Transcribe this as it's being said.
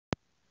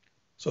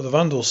So the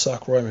Vandals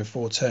sack Rome in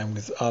 410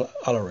 with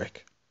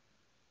Alaric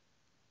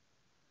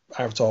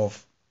out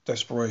of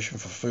desperation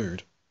for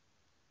food.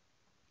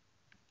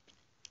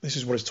 This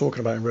is what it's talking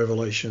about in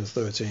Revelation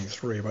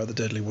 13:3 about the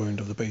deadly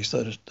wound of the beast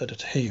that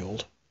it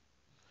healed.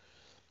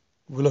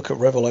 We look at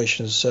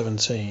Revelation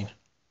 17,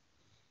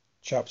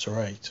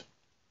 chapter 8.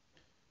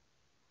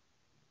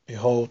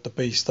 Behold, the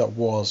beast that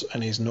was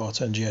and is not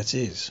and yet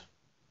is.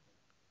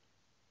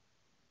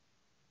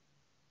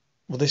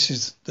 Well, this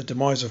is the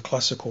demise of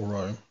classical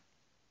Rome.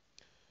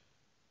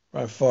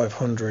 Around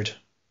 500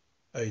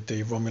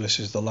 AD, Romulus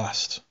is the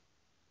last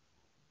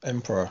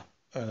emperor,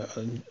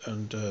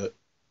 and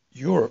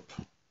Europe,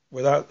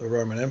 without the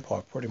Roman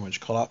Empire, pretty much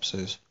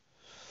collapses.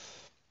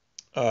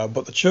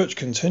 But the church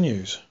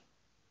continues,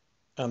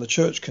 and the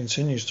church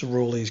continues to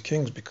rule these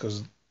kings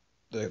because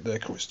they're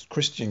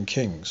Christian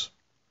kings,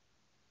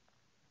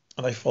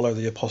 and they follow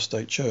the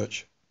apostate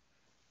church.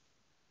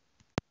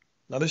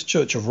 Now, this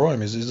Church of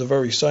Rome is the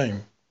very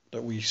same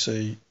that we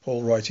see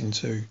Paul writing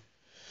to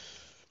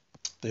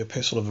the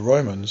Epistle of the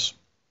Romans.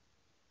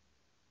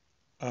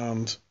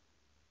 And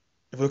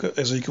if we look at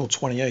Ezekiel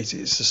 28,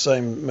 it's the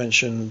same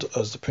mentioned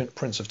as the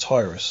Prince of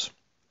Tyrus.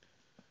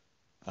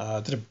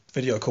 I did a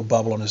video called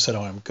Babylon Has Said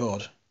I Am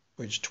God,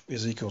 which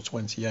Ezekiel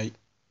 28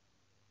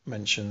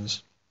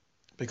 mentions,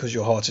 because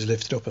your heart is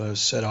lifted up and has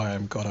said I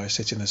am God, I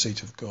sit in the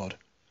seat of God.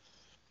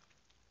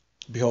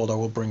 Behold, I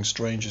will bring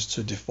strangers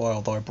to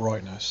defile thy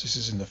brightness. This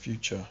is in the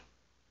future.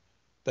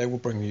 They will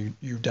bring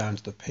you down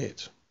to the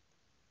pit.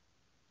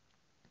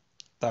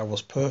 Thou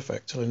wast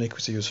perfect till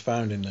iniquity was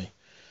found in thee.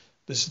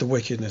 This is the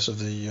wickedness of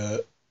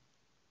the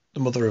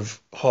mother of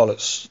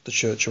harlots, the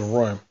Church of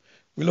Rome.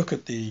 We look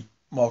at the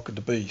mark of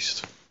the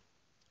beast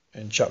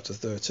in chapter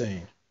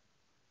 13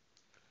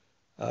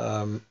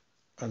 and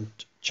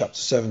chapter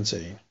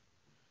 17,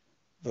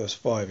 verse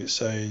 5. It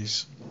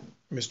says,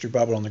 Mystery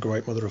Babylon, the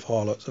great mother of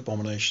harlots,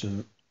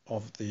 abomination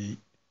of the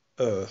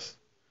earth,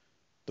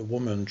 the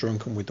woman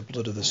drunken with the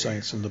blood of the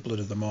saints and the blood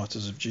of the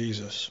martyrs of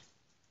Jesus.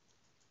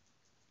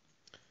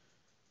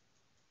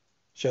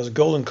 She has a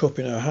golden cup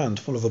in her hand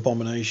full of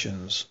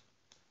abominations.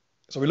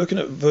 So we're looking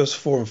at verse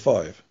 4 and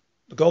 5.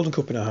 The golden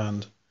cup in her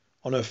hand,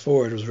 on her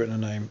forehead was written a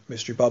name,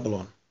 Mystery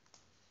Babylon,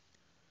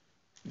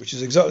 which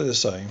is exactly the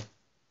same,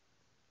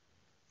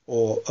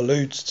 or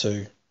alludes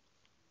to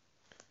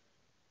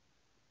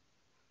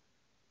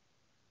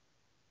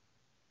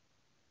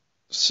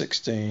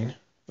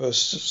verse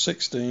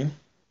 16,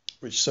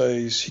 which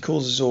says, He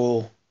causes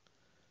all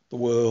the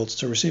world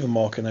to receive a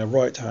mark in their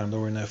right hand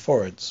or in their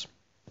foreheads,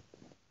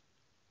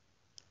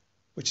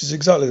 which is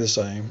exactly the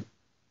same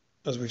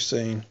as we've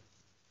seen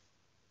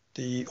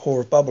the whore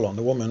of Babylon,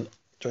 the woman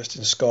dressed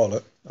in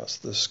scarlet. That's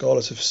the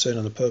scarlet of sin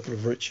and the purple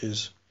of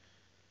riches.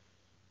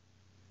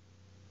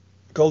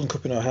 A golden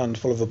cup in her hand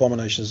full of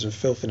abominations and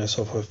filthiness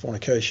of her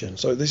fornication.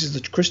 So this is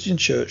the Christian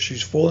church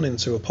who's fallen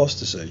into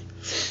apostasy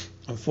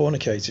and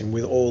fornicating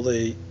with all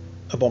the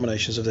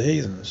abominations of the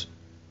heathens.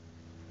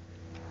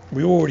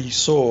 We already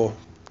saw,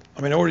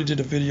 I already did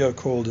a video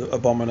called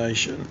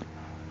Abomination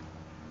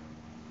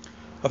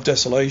of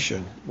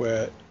Desolation,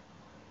 where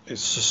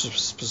it's a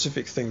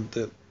specific thing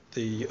that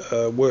the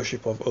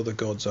worship of other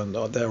gods and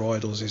their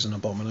idols is an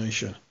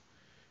abomination,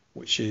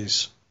 which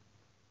is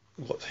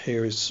what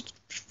here is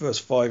verse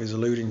 5 is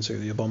alluding to,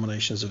 the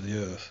abominations of the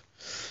earth.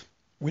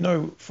 We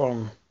know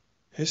from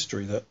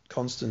history that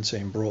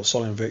Constantine brought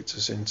Sol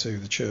Invictus into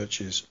the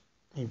churches.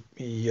 He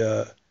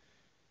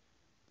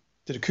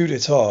did a coup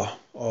d'etat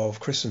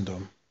of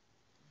Christendom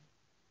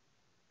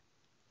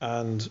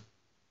and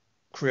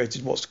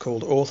created what's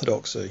called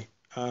orthodoxy,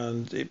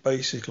 and it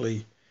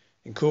basically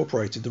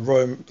incorporated the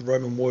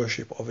Roman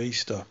worship of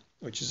Easter,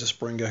 which is the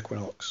spring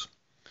equinox.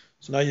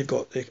 So now you've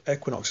got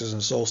equinoxes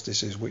and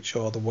solstices, which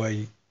are the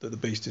way that the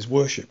beast is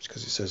worshipped,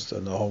 because it says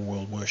that the whole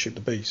world worship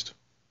the beast.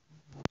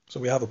 So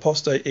we have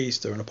apostate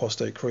Easter and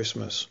apostate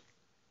Christmas.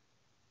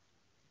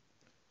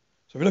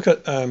 So if we look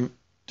at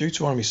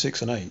Deuteronomy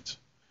 6 and 8,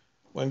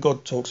 when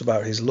God talks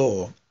about his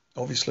law,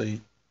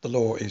 obviously the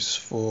law is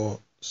for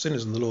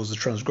sinners and the law is the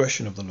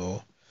transgression of the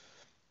law.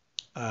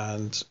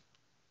 And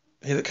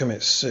he that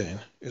commits sin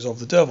is of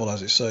the devil,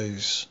 as it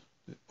says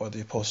by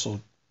the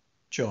Apostle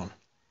John.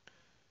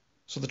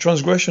 So the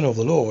transgression of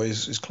the law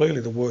is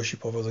clearly the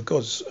worship of other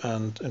gods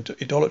and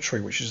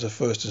idolatry, which is the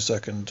first and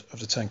second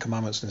of the Ten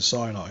Commandments in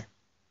Sinai,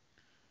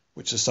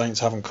 which the saints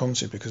haven't come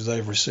to because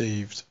they've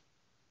received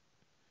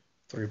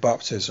through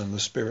baptism the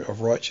spirit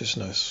of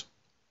righteousness.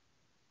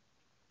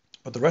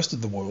 But the rest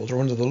of the world are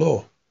under the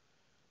law.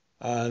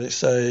 And it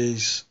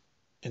says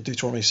in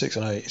Deuteronomy 6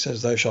 and 8, it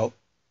says, Thou shalt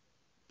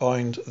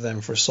bind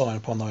them for a sign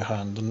upon thy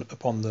hand and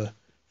upon the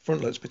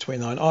frontlets between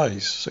thine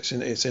eyes. So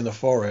it's in the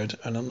forehead,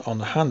 and on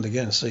the hand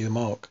again, see the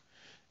mark.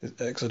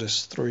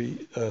 Exodus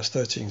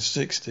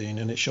 13:16,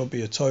 and it shall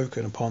be a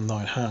token upon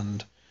thine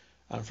hand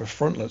and for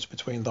frontlets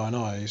between thine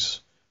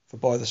eyes, for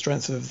by the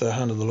strength of the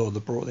hand of the Lord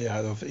that brought thee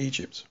out of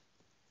Egypt.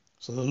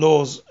 So the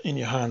law's in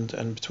your hand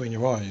and between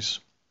your eyes,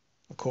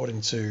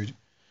 according to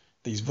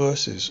these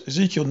verses.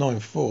 Ezekiel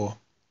 9:4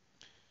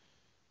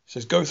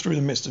 says, "Go through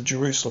the midst of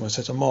Jerusalem and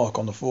set a mark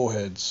on the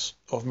foreheads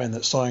of men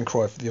that sigh and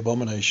cry for the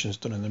abominations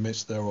done in the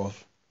midst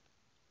thereof."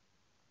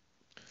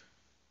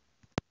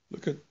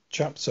 Look at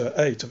chapter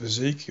 8 of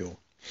Ezekiel.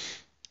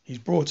 He's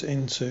brought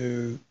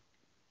into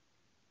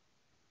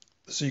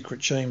the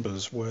secret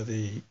chambers where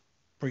the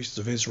priests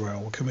of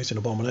Israel were committing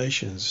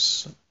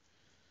abominations.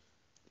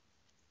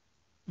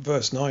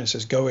 Verse 9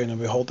 says, "Go in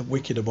and behold the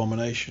wicked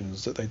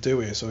abominations that they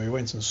do here." So he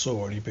went and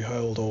saw, and he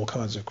beheld all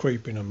kinds of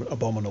creeping and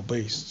abominable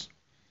beasts,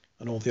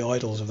 and all the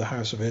idols of the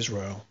house of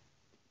Israel.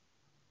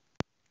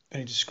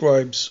 And he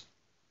describes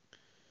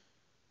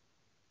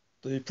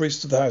the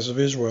priests of the house of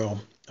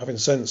Israel having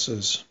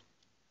censers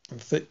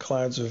and thick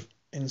clouds of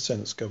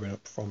incense going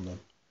up from them.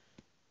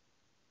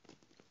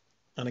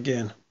 And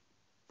again,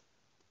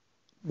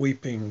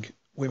 weeping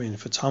women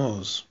for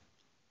Tammuz.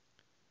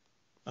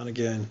 And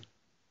again,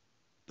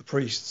 the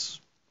priests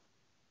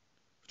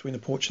between the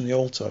porch and the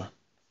altar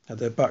had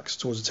their backs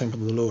towards the temple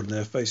of the Lord and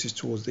their faces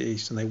towards the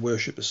east, and they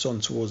worshipped the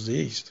sun towards the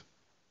east.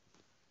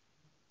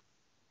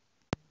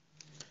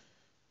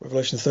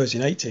 Revelation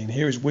 13:18,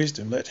 "Here is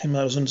wisdom, let him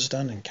that has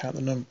understanding count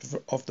the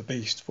number of the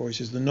beast, for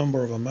it is the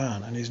number of a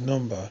man, and his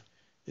number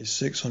is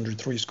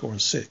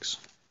 666.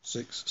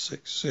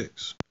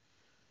 666.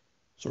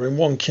 So we're in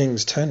 1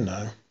 Kings 10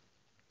 now.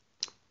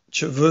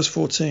 Verse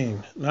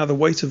 14, "Now the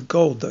weight of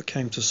gold that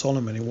came to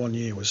Solomon in 1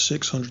 year was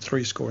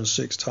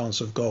 666 talents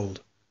of gold."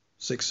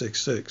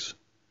 666,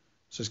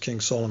 says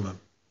King Solomon.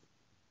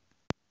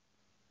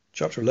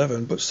 Chapter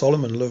 11, "But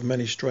Solomon loved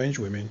many strange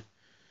women,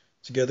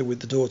 together with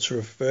the daughter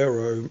of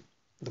Pharaoh,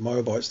 the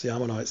Moabites, the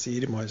Ammonites, the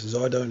Edomites, the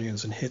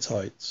Zidonians, and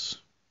Hittites.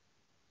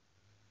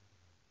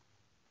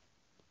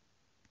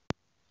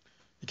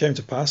 It came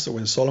to pass that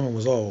when Solomon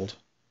was old,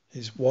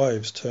 his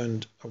wives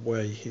turned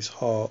away his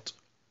heart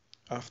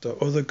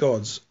after other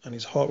gods, and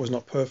his heart was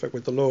not perfect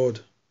with the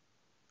Lord.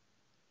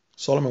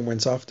 Solomon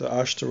went after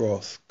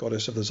Ashtaroth,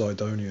 goddess of the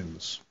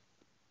Zidonians."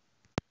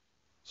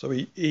 So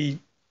he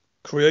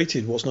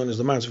created what's known as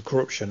the Mount of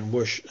Corruption, and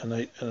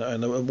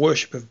the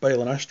worship of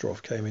Baal and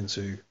Ashtaroth came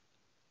into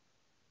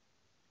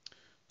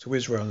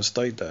Israel and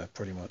stayed there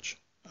pretty much.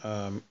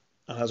 And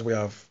as we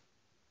have,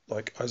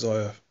 like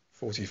Isaiah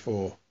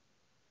 44,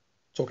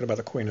 talking about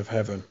the Queen of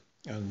Heaven,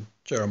 and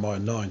Jeremiah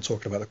 9,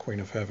 talking about the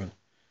Queen of Heaven.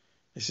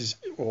 This is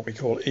what we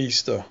call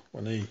Easter,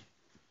 when they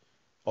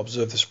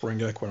observe the spring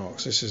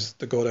equinox. This is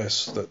the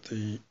goddess that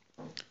the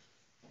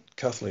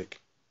Catholic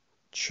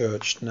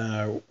Church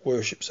now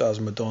worships as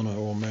Madonna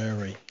or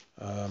Mary,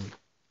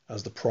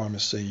 as the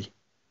primacy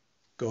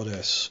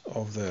goddess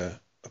of their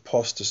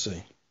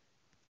apostasy.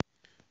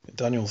 In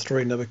Daniel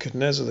 3,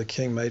 Nebuchadnezzar the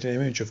king made an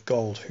image of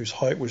gold, whose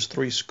height was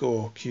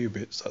 60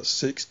 cubits, that's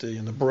 60,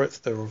 and the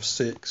breadth thereof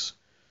 6,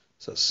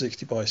 so that's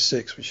 60 by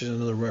 6, which is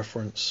another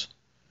reference.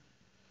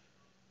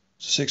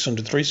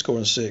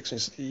 666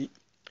 is the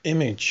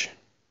image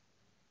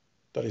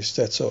that is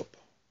set up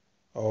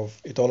of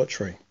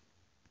idolatry.